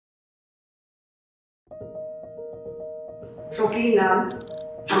sok innen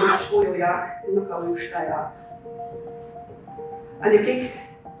hangus folyóják, unokahőstáják. Anikik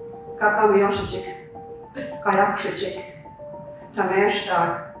kakami osacik, kajaksacik,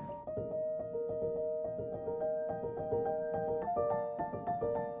 tamesták.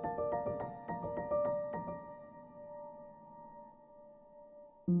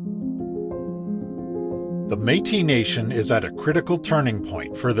 The Métis Nation is at a critical turning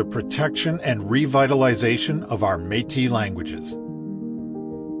point for the protection and revitalization of our Métis languages.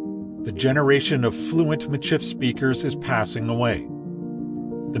 The generation of fluent Michif speakers is passing away.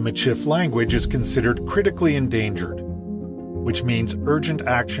 The Michif language is considered critically endangered, which means urgent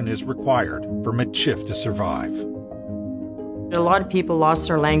action is required for Michif to survive. A lot of people lost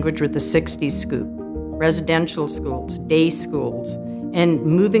their language with the 60s scoop, residential schools, day schools, and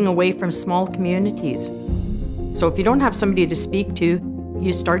moving away from small communities. So if you don't have somebody to speak to,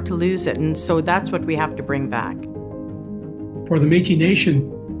 you start to lose it, and so that's what we have to bring back. For the Métis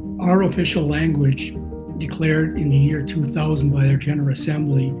Nation, our official language, declared in the year 2000 by our General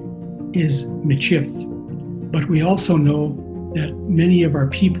Assembly, is Michif. But we also know that many of our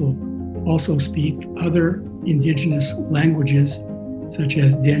people also speak other Indigenous languages, such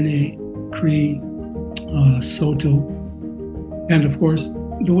as Dene, Cree, Soto, and of course,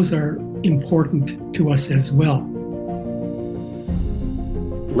 those are important to us as well.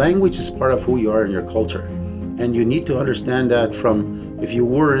 Language is part of who you are in your culture. And you need to understand that from, if you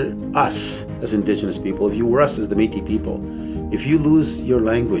were us as Indigenous people, if you were us as the Métis people, if you lose your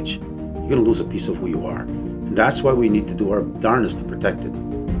language, you're going to lose a piece of who you are. And that's why we need to do our darnest to protect it.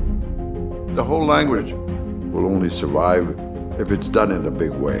 The whole language will only survive if it's done in a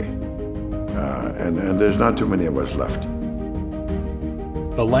big way. And there's not too many of us left.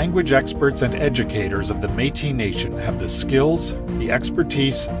 The language experts and educators of the Métis Nation have the skills, the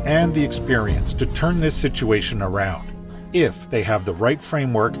expertise, and the experience to turn this situation around, if they have the right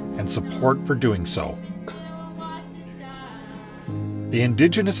framework and support for doing so. The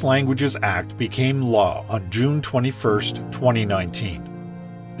Indigenous Languages Act became law on June 21,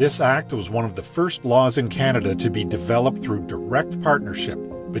 2019. This act was one of the first laws in Canada to be developed through direct partnership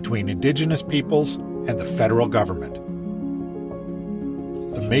between Indigenous peoples and the federal government.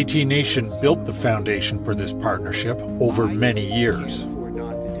 The Métis Nation built the foundation for this partnership over many years.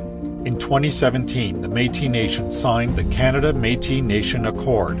 In 2017, the Métis Nation signed the Canada-Métis Nation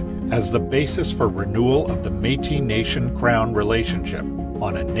Accord as the basis for renewal of the Métis Nation-Crown relationship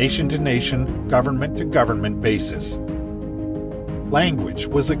on a nation-to-nation, government-to-government basis. Language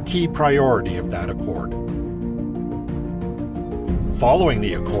was a key priority of that accord. Following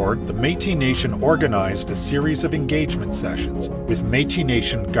the accord, the Métis Nation organized a series of engagement sessions with Métis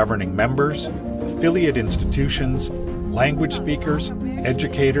Nation governing members, affiliate institutions, language speakers,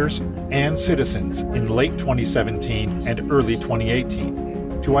 educators, and citizens in late 2017 and early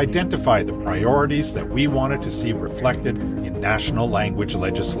 2018 to identify the priorities that we wanted to see reflected in national language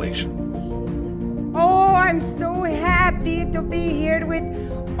legislation. Oh, I'm so happy to be here with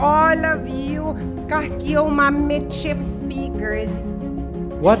all of you Kakioma Michif speakers.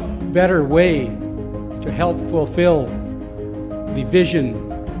 What better way to help fulfill the vision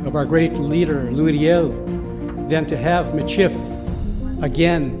of our great leader, Louis Riel, than to have Michif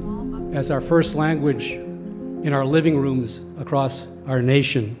again as our first language in our living rooms across our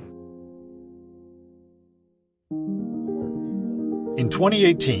nation. In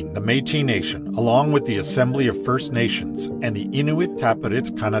 2018, the Métis Nation, along with the Assembly of First Nations and the Inuit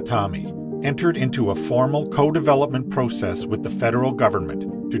Tapiriit Kanatami, entered into a formal co-development process with the federal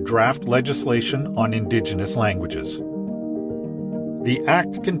government to draft legislation on Indigenous languages. The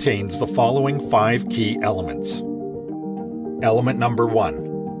Act contains the following 5 key elements. Element number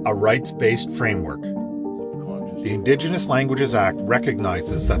 1, a rights-based framework. The Indigenous Languages Act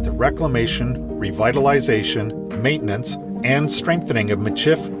recognizes that the reclamation, revitalization, maintenance, and strengthening of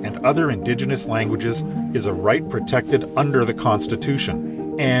Michif and other Indigenous languages is a right protected under the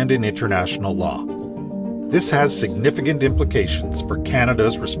Constitution and in international law. This has significant implications for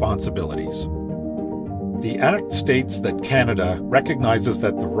Canada's responsibilities. The Act states that Canada recognizes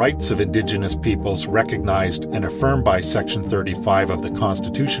that the rights of Indigenous peoples recognized and affirmed by Section 35 of the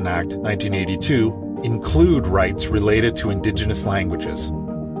Constitution Act 1982 include rights related to Indigenous languages,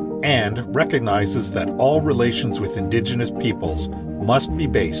 and recognizes that all relations with Indigenous peoples must be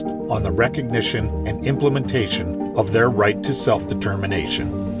based on the recognition and implementation of their right to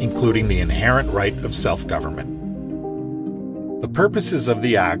self-determination, including the inherent right of self-government. The purposes of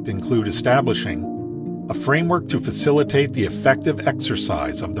the Act include establishing a framework to facilitate the effective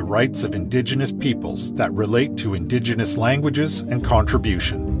exercise of the rights of Indigenous peoples that relate to Indigenous languages and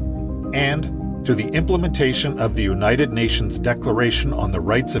contribution, and to the implementation of the United Nations Declaration on the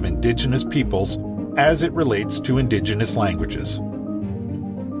Rights of Indigenous Peoples as it relates to Indigenous languages.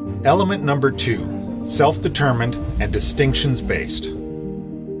 Element number 2, self-determined and distinctions-based.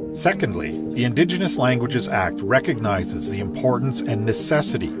 Secondly, the Indigenous Languages Act recognizes the importance and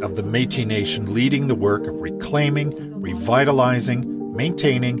necessity of the Métis Nation leading the work of reclaiming, revitalizing,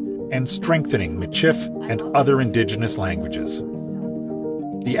 maintaining, and strengthening Michif and other Indigenous languages.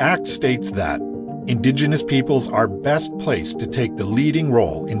 The Act states that Indigenous peoples are best placed to take the leading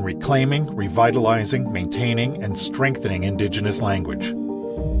role in reclaiming, revitalizing, maintaining, and strengthening Indigenous language.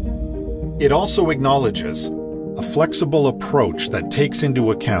 It also acknowledges a flexible approach that takes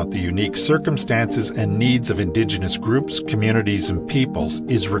into account the unique circumstances and needs of Indigenous groups, communities, and peoples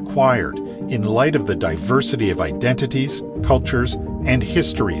is required in light of the diversity of identities, cultures, and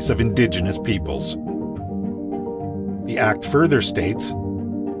histories of Indigenous peoples. The Act further states,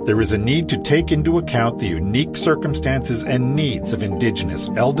 there is a need to take into account the unique circumstances and needs of Indigenous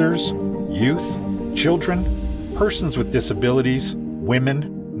elders, youth, children, persons with disabilities,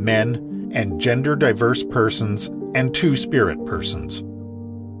 women, men, and gender-diverse persons, and two-spirit persons.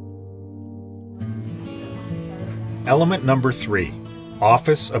 Element number 3,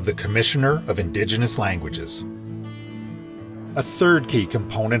 Office of the Commissioner of Indigenous Languages. A third key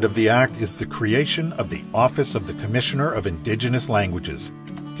component of the Act is the creation of the Office of the Commissioner of Indigenous Languages,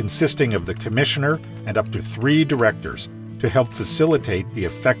 consisting of the Commissioner and up to 3 directors to help facilitate the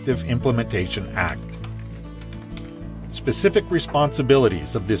effective implementation act. Specific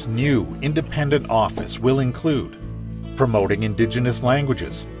responsibilities of this new independent office will include promoting Indigenous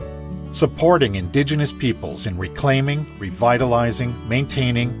languages, supporting Indigenous peoples in reclaiming, revitalizing,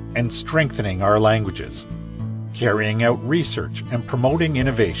 maintaining, and strengthening our languages, carrying out research and promoting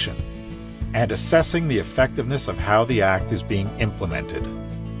innovation, and assessing the effectiveness of how the Act is being implemented.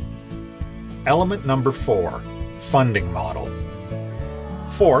 Element number 4, Funding Model.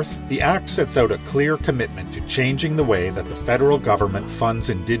 Fourth, the Act sets out a clear commitment to changing the way that the federal government funds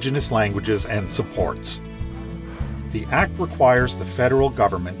Indigenous languages and supports. The Act requires the federal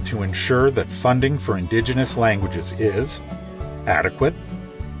government to ensure that funding for Indigenous languages is adequate,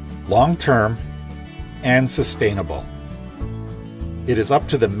 long-term, and sustainable. It is up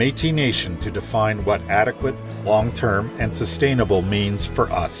to the Métis Nation to define what adequate, long-term, and sustainable means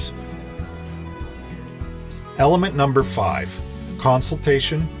for us. Element number 5,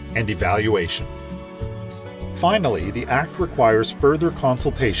 Consultation and Evaluation. Finally, the Act requires further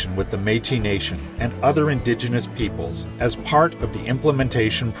consultation with the Métis Nation and other Indigenous peoples as part of the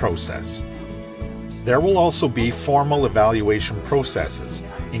implementation process. There will also be formal evaluation processes,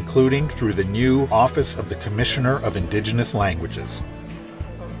 including through the new Office of the Commissioner of Indigenous Languages.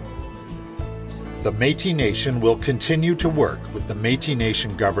 The Métis Nation will continue to work with the Métis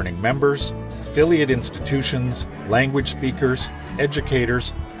Nation governing members, affiliate institutions, language speakers,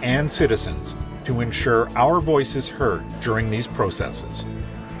 educators, and citizens to ensure our voice is heard during these processes.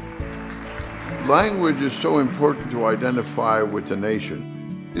 Language is so important to identify with the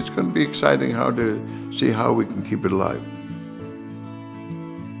nation. It's going to be exciting to see how we can keep it alive.